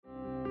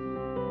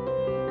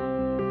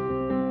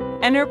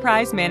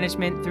Enterprise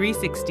Management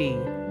 360,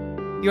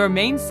 your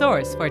main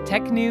source for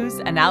tech news,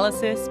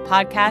 analysis,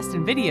 podcasts,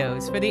 and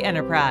videos for the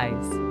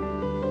enterprise.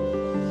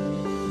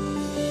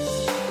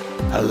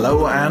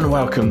 Hello and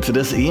welcome to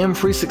this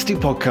EM360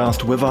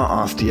 podcast with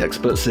our Ask the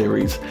Expert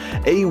series,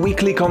 a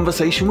weekly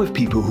conversation with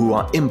people who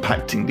are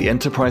impacting the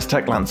enterprise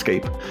tech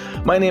landscape.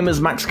 My name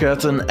is Max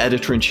Curtin,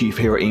 Editor-in-Chief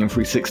here at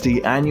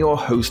EM360 and your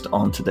host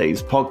on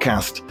today's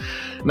podcast.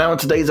 Now in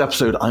today's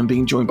episode, I'm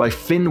being joined by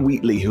Finn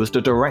Wheatley, who is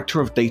the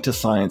Director of Data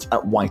Science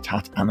at White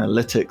Hat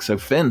Analytics. So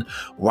Finn,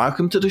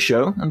 welcome to the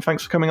show and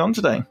thanks for coming on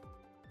today.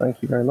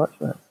 Thank you very much,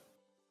 Max.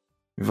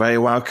 Very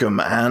welcome.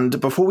 And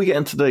before we get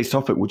into today's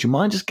topic, would you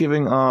mind just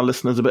giving our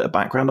listeners a bit of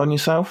background on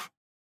yourself?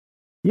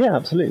 Yeah,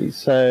 absolutely.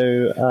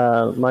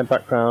 So my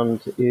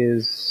background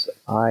is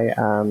I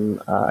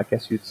am, I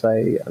guess you'd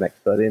say, an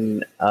expert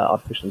in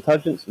artificial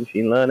intelligence and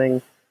machine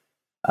learning.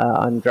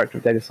 I'm Director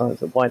of Data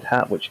Science at White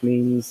Hat, which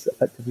means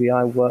effectively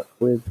I work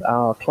with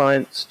our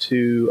clients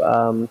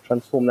to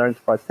transform their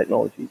enterprise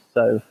technologies.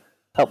 So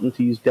help them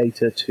to use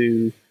data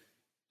to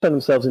turn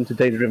themselves into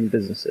data-driven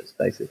businesses,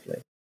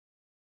 basically.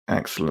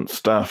 Excellent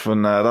stuff.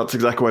 And that's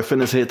exactly why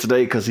Finn is here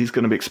today, because he's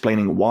going to be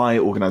explaining why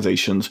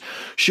organizations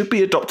should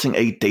be adopting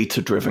a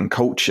data-driven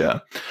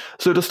culture.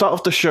 So to start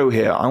off the show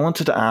here, I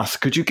wanted to ask,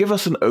 could you give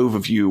us an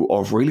overview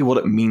of really what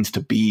it means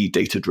to be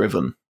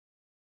data-driven?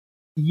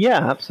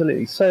 Yeah,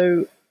 absolutely.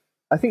 So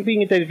I think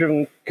being a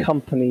data-driven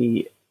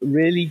company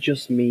really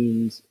just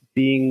means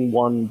being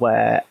one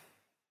where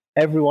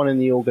everyone in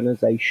the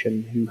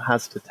organization who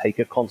has to take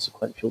a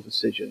consequential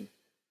decision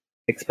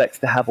expects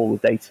to have all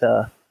the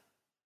data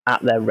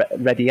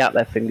ready at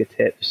their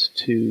fingertips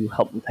to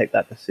help them take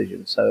that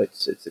decision. So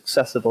it's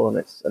accessible and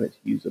it's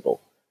usable.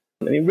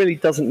 And it really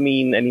doesn't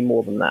mean any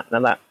more than that.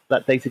 Now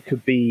that data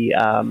could be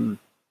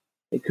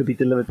it could be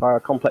delivered via a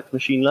complex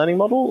machine learning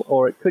model,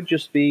 or it could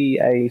just be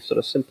a sort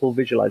of simple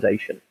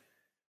visualization.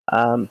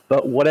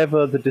 But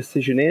whatever the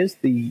decision is,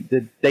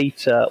 the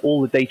data,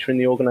 all the data in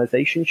the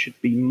organization should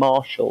be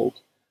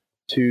marshaled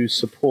to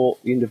support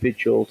the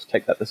individual to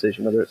take that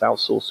decision, whether it's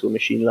outsourced to a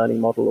machine learning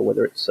model or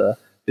whether it's a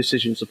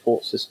decision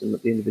support system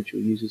that the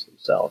individual uses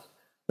themselves.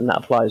 And that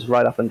applies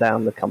right up and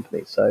down the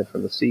company. So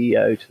from the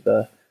CEO to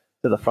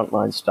the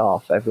frontline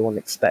staff, everyone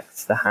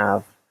expects to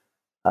have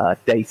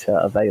data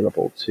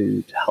available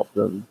to help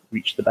them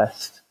reach the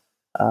best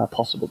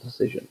possible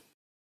decision.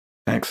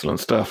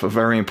 Excellent stuff. A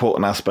very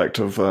important aspect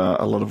of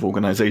a lot of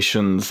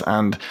organizations.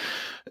 And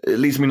it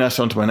leads me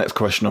nicely on to my next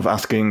question of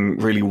asking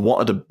really what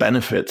are the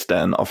benefits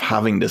then of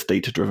having this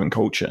data-driven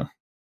culture?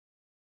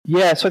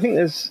 Yeah, so I think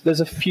there's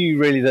a few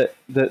really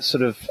that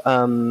sort of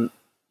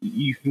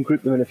you can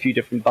group them in a few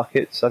different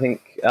buckets. I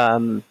think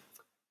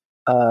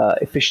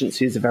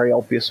efficiency is a very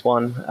obvious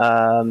one.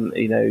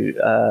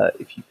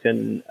 If you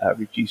can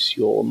reduce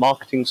your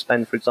marketing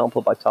spend, for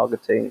example, by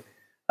targeting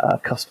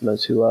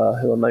customers who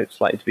are most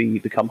likely to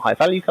become high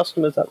value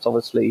customers, that's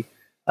obviously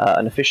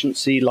an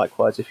efficiency.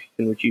 Likewise, if you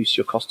can reduce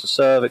your cost to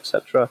serve,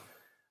 etc.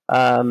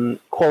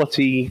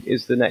 Quality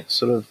is the next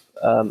sort of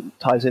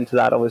ties into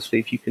that. Obviously,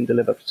 if you can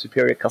deliver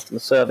superior customer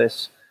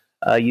service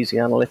using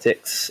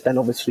analytics, then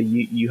obviously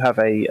you have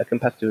a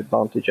competitive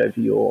advantage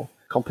over your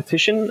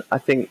competition. I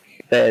think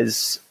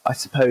I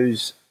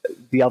suppose,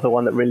 the other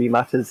one that really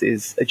matters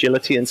is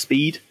agility and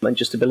speed and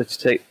just ability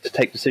to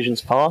take decisions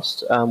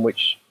fast,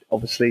 which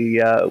obviously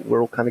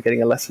we're all kind of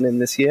getting a lesson in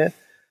this year.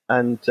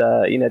 And,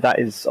 that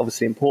is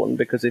obviously important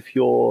because if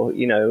you're,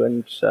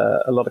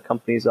 a lot of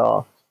companies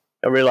are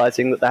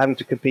realizing that they're having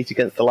to compete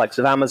against the likes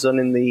of Amazon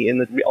in the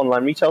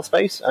online retail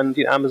space, and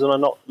Amazon are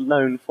not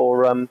known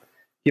for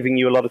giving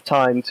you a lot of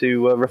time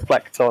to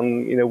reflect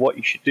on what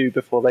you should do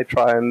before they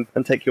try and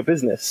take your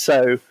business.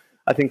 So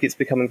I think it's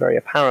becoming very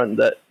apparent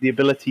that the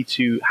ability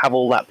to have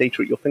all that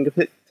data at your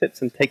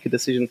fingertips and take the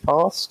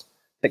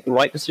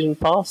right decision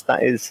fast,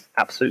 that is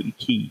absolutely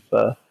key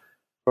for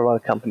a lot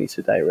of companies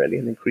today, really,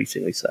 and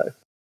increasingly so.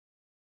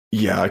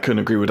 Yeah, I couldn't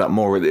agree with that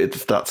more.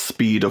 It's that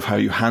speed of how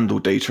you handle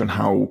data and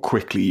how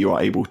quickly you are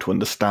able to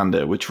understand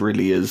it, which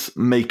really is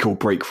make or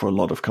break for a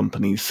lot of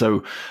companies.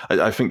 So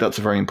I think that's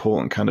a very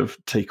important kind of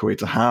takeaway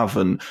to have.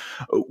 And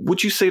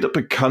would you say that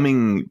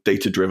becoming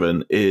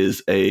data-driven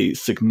is a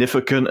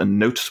significant and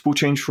noticeable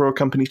change for a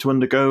company to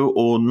undergo,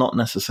 or not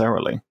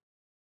necessarily?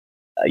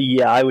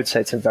 Yeah, I would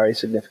say it's a very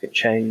significant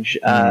change.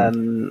 I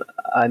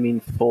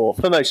mean, for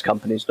most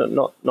companies,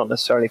 not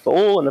necessarily for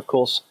all. And of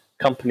course,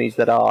 companies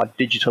that are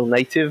digital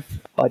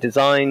native by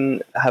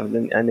design have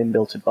an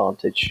inbuilt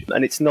advantage.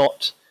 And it's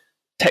not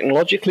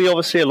technologically,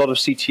 obviously, a lot of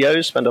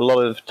CTOs spend a lot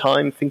of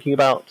time thinking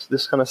about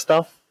this kind of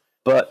stuff.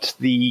 But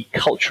the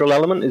cultural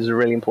element is a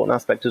really important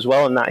aspect as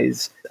well. And that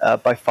is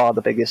by far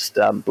the biggest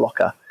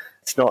blocker.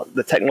 It's not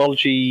the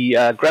technology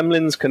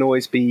gremlins can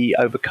always be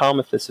overcome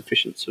if there's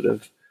sufficient sort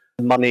of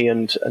money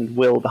and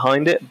will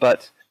behind it.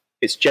 But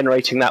it's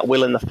generating that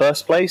will in the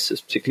first place,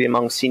 particularly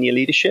among senior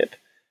leadership.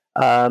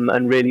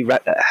 And really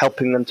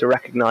helping them to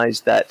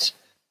recognize that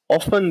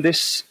often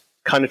this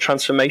kind of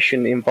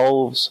transformation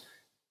involves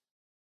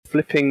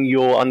flipping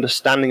your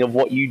understanding of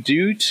what you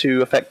do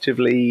to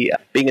effectively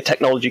being a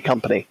technology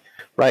company.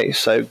 right?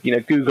 So,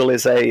 Google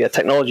is a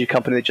technology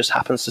company that just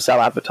happens to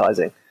sell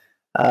advertising.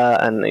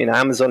 And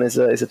Amazon is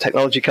a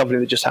technology company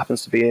that just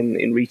happens to be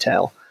in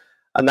retail.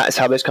 And that is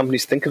how those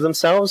companies think of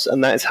themselves,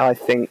 and that is how I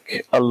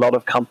think a lot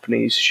of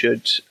companies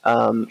should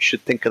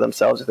think of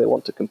themselves if they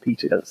want to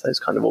compete against those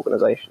kind of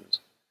organizations.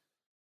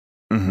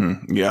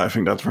 Mm-hmm. Yeah, I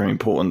think that's very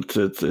important.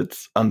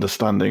 It's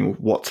understanding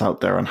what's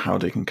out there and how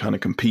they can kind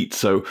of compete.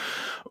 So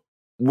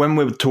when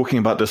we're talking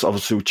about this,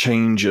 obviously,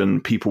 change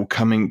and people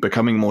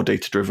becoming more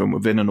data-driven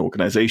within an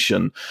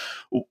organization,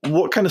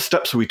 what kind of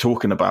steps are we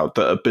talking about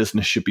that a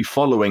business should be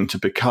following to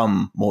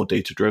become more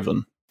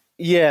data-driven?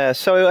 Yeah,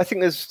 so I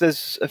think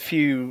there's a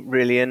few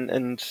really,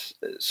 and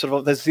sort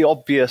of there's the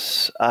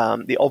obvious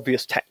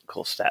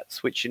technical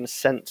steps, which in a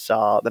sense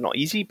they're not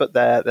easy, but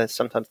they're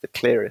sometimes the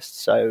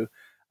clearest. So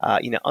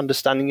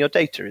understanding your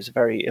data is a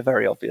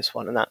very obvious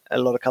one, and that a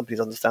lot of companies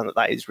understand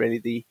that is really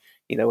the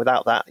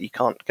without that you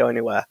can't go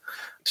anywhere.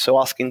 So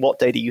asking what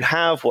data you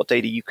have, what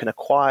data you can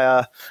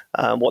acquire,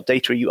 what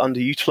data are you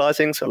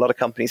underutilizing. So a lot of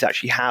companies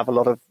actually have a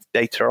lot of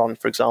data on,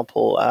 for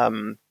example,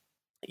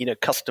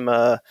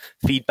 customer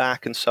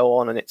feedback and so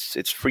on, and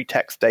it's free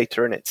text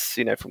data, and it's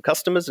from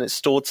customers, and it's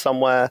stored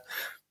somewhere.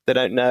 They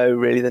don't know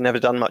really. They've never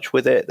done much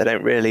with it. They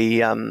don't really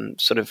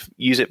sort of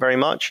use it very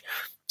much.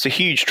 It's a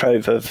huge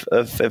trove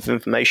of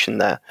information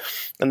there.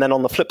 And then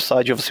on the flip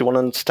side, you obviously want to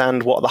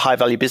understand what are the high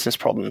value business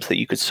problems that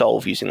you could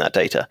solve using that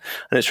data.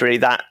 And it's really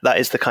that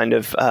is the kind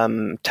of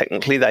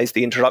technically that is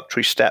the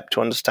introductory step to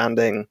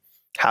understanding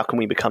how can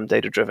we become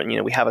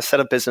data-driven? We have a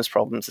set of business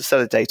problems, a set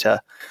of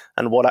data,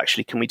 and what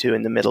actually can we do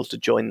in the middle to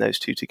join those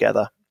two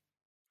together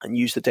and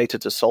use the data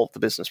to solve the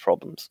business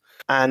problems?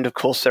 And of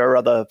course, there are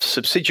other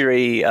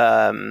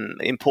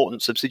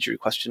important subsidiary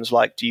questions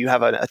like, do you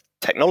have a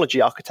technology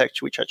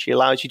architecture which actually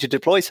allows you to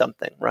deploy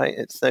something, right?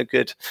 It's no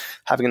good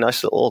having a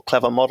nice little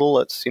clever model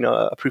that's,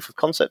 a proof of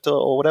concept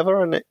or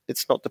whatever, and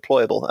it's not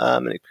deployable.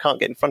 And it can't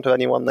get in front of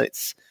anyone. That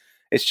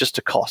it's just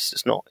a cost.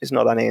 It's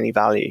not adding any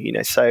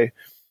value, so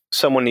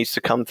someone needs to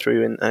come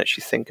through and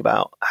actually think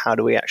about how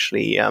do we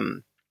actually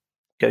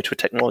go to a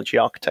technology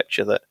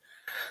architecture that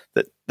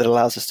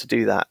allows us to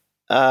do that.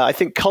 I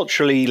think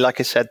culturally, like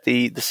I said,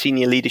 the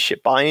senior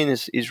leadership buy-in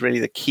is really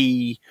the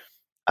key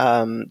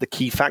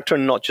factor,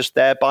 and not just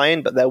their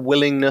buy-in, but their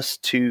willingness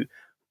to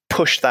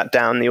push that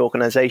down the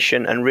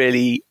organization and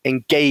really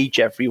engage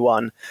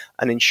everyone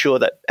and ensure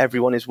that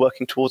everyone is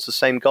working towards the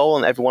same goal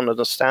and everyone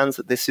understands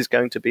that this is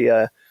going to be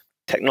a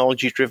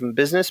technology-driven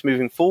business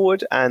moving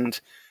forward,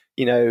 and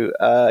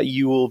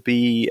you will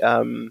be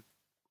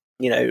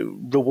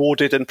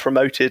rewarded and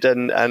promoted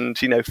and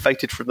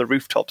feted from the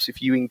rooftops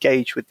if you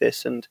engage with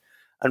this, and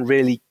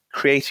really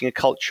creating a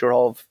culture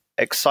of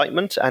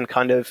excitement and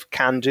kind of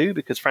can do,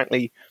 because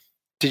frankly,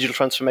 digital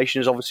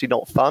transformation is obviously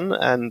not fun,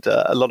 and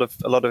a lot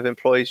of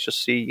employees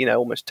just see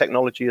almost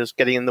technology as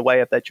getting in the way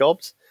of their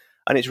jobs,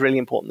 and it's really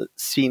important that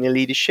senior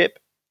leadership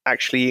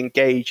actually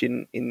engage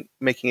in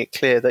making it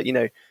clear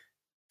that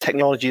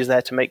technology is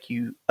there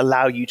to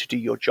allow you to do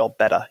your job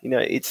better.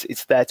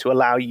 It's there to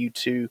allow you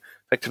to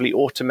effectively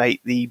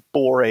automate the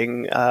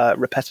boring,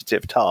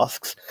 repetitive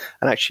tasks,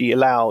 and actually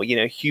allow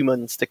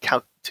humans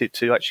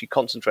to actually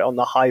concentrate on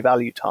the high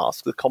value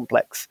tasks, the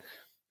complex,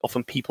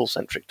 often people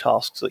centric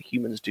tasks that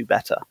humans do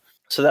better.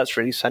 So that's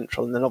really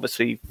central. And then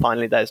obviously,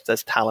 finally, there's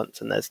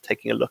talent, and there's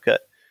taking a look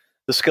at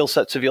the skill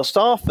sets of your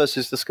staff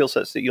versus the skill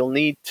sets that you'll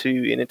need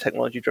in a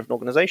technology driven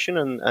organization,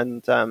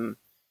 and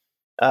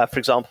for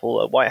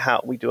example, at White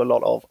Hat, we do a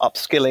lot of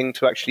upskilling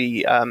to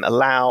actually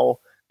allow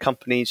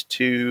companies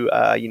to,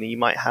 you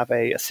might have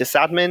a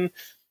sysadmin,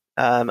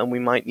 and we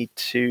might need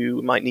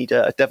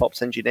a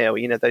DevOps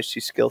engineer. Those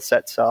two skill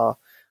sets are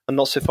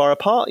not so far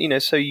apart.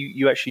 So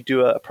you actually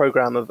do a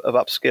program of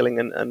upskilling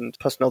and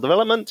personnel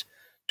development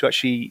to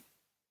actually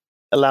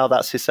allow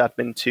that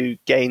sysadmin to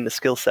gain the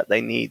skill set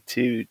they need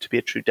to be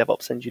a true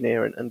DevOps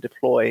engineer and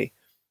deploy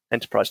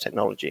enterprise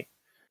technology.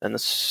 And the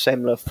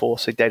similar for,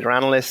 say, data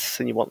analysts,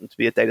 and you want them to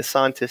be a data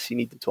scientist, you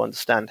need them to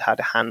understand how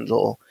to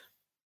handle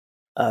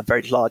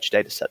very large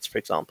data sets, for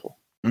example.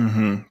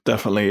 Mm-hmm,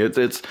 definitely.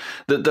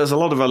 There's a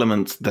lot of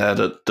elements there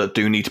that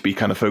do need to be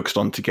kind of focused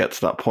on to get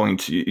to that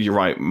point. You're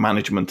right,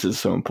 management is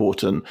so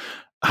important.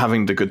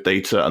 Having the good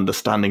data,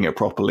 understanding it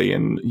properly,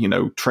 and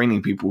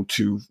training people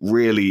to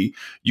really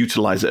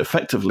utilize it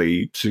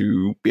effectively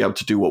to be able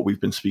to do what we've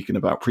been speaking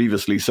about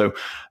previously. So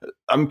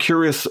I'm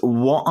curious,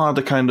 what are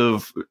the kind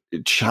of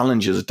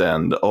challenges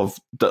then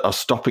that are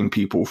stopping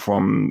people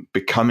from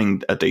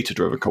becoming a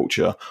data-driven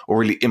culture or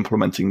really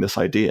implementing this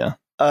idea?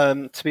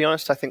 To be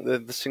honest, I think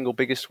the single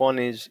biggest one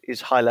is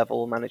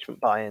high-level management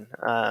buy-in.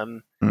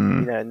 And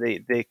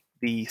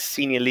the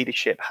senior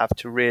leadership have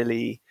to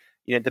really,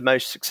 the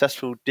most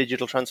successful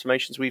digital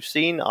transformations we've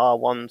seen are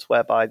ones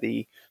whereby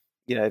the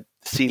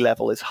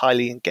C-level is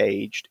highly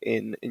engaged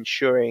in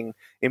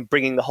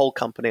bringing the whole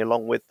company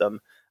along with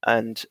them,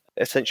 and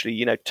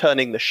essentially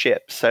turning the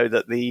ship so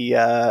that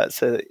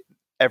so that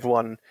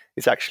everyone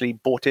is actually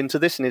bought into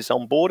this and is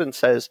on board and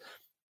says,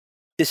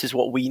 this is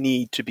what we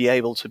need to be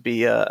able to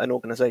be an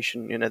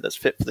organization that's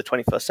fit for the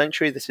 21st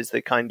century. This is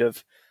the kind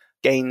of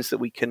gains that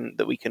we can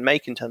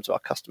make in terms of our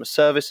customer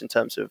service, in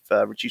terms of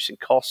reducing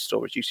costs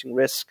or reducing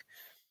risk.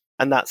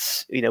 And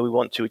that's, we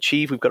want to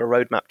achieve. We've got a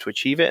roadmap to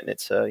achieve it, and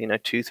it's a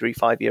 2, 3,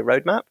 5 year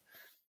roadmap.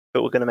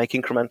 But we're going to make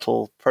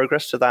incremental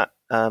progress to that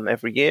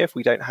every year. If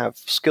we don't have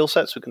skill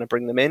sets, we're going to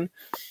bring them in.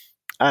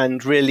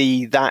 And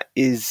really, that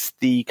is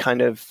the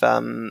kind of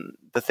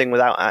the thing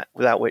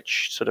without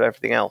which sort of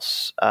everything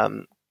else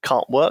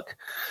can't work.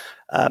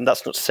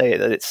 That's not to say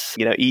that it's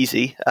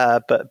easy,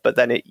 but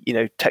then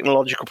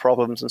technological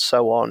problems and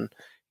so on,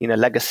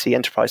 legacy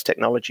enterprise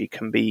technology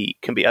can be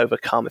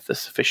overcome if there's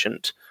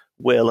sufficient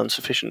will and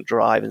sufficient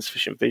drive and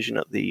sufficient vision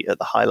at the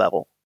high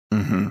level.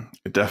 Mm-hmm.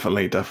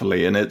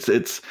 Definitely, and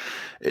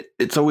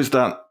it's always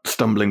that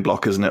stumbling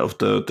block, isn't it, of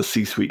the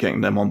C-suite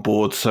getting them on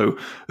board. So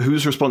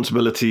whose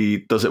responsibility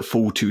does it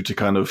fall to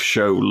kind of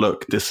show,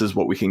 look, this is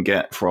what we can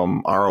get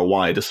from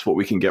ROI, this is what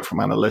we can get from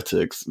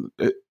analytics?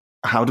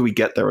 How do we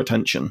get their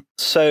attention?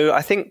 So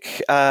I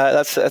think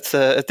that's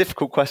a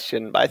difficult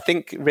question, but I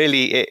think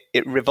really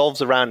it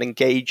revolves around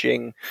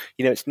engaging.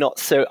 It's not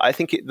so. I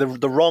think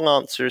the wrong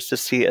answer is to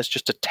see it as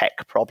just a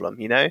tech problem,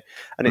 and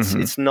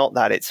it's not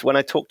that. It's when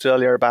I talked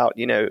earlier about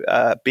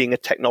being a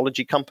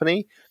technology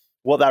company.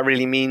 What that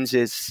really means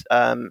is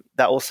that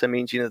also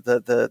means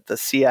the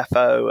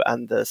CFO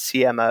and the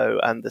CMO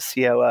and the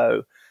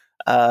COO,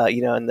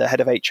 and the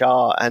head of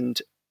HR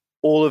and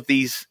all of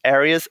these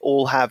areas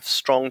all have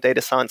strong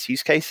data science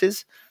use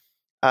cases,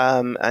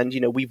 and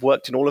we've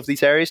worked in all of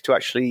these areas to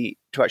actually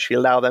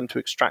allow them to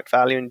extract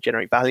value and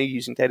generate value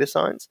using data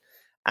science.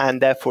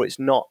 And therefore, it's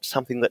not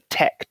something that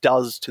tech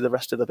does to the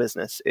rest of the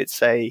business.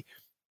 It's a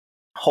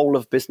whole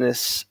of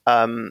business,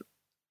 an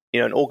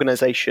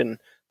organization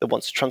that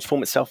wants to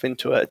transform itself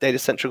into a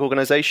data-centric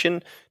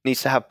organization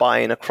needs to have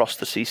buy-in across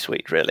the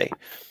C-suite, really.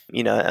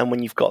 And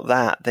when you've got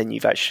that, then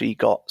you've actually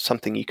got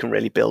something you can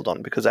really build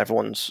on because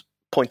everyone's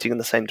pointing in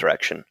the same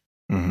direction.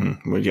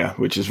 Mm-hmm. Well, yeah,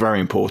 which is very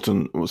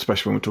important,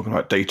 especially when we're talking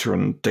about data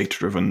and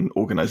data-driven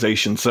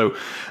organizations. So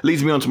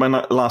leads me on to my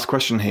last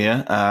question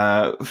here.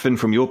 Finn,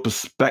 from your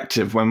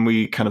perspective, when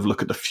we kind of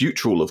look at the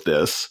future of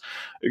this,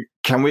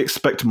 can we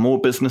expect more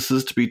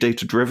businesses to be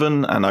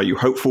data-driven? And are you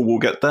hopeful we'll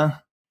get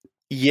there?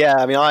 Yeah,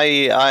 I mean,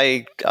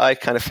 I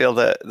kind of feel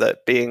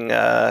that being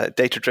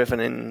data-driven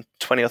in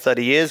 20 or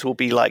 30 years will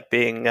be like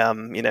being,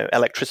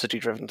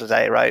 electricity-driven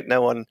today, right?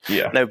 No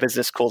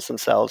business calls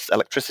themselves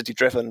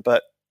electricity-driven,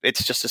 but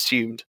it's just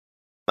assumed.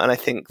 And I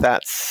think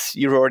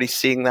you're already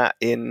seeing that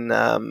in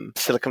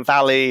Silicon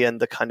Valley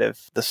and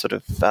the sort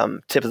of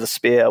tip of the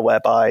spear,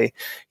 whereby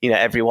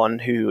everyone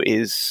who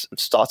is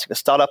starting a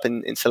startup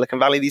in Silicon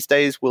Valley these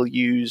days will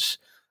use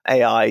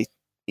AI.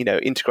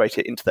 Integrate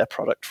it into their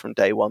product from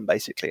day one,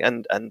 basically,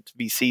 and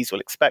VCs will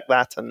expect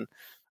that, and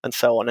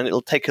so on. And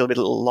it'll take a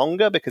little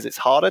longer because it's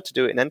harder to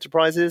do it in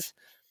enterprises.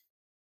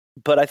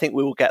 But I think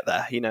we will get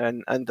there,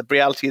 and the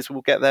reality is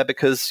we'll get there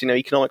because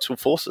economics will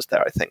force us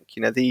there. I think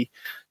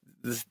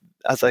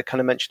as I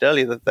kind of mentioned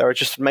earlier, that there are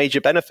just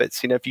major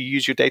benefits. If you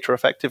use your data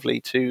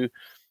effectively,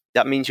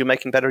 that means you're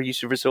making better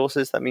use of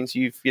resources. That means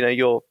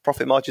your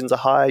profit margins are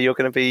higher. You're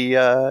going to be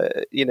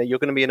you're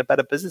going to be in a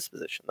better business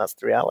position. That's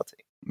the reality.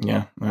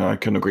 Yeah, I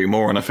couldn't agree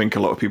more. And I think a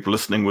lot of people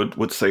listening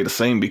would say the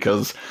same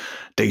because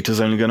data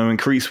is only going to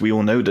increase. We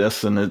all know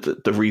this, and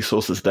the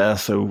resource is there.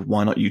 So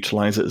why not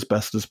utilize it as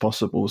best as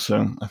possible?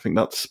 So I think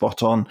that's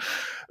spot on.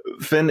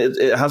 Finn,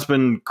 it has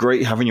been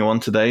great having you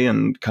on today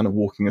and kind of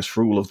walking us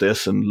through all of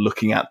this and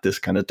looking at this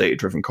kind of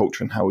data-driven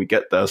culture and how we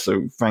get there.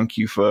 So thank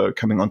you for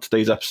coming on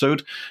today's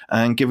episode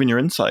and giving your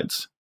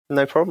insights.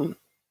 No problem.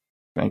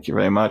 Thank you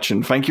very much.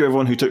 And thank you,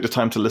 everyone who took the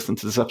time to listen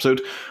to this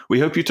episode. We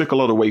hope you took a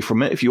lot away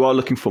from it. If you are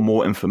looking for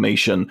more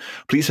information,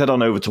 please head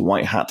on over to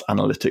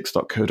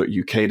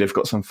whitehatanalytics.co.uk. They've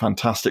got some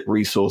fantastic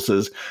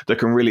resources that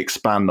can really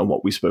expand on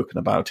what we've spoken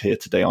about here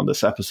today on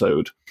this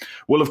episode.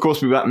 We'll, of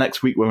course, be back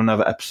next week with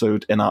another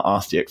episode in our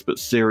Ask the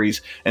Experts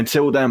series.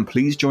 Until then,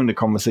 please join the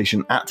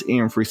conversation at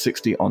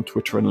EM360 on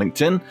Twitter and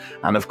LinkedIn.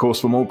 And, of course,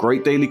 for more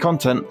great daily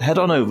content, head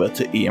on over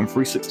to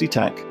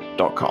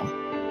em360tech.com.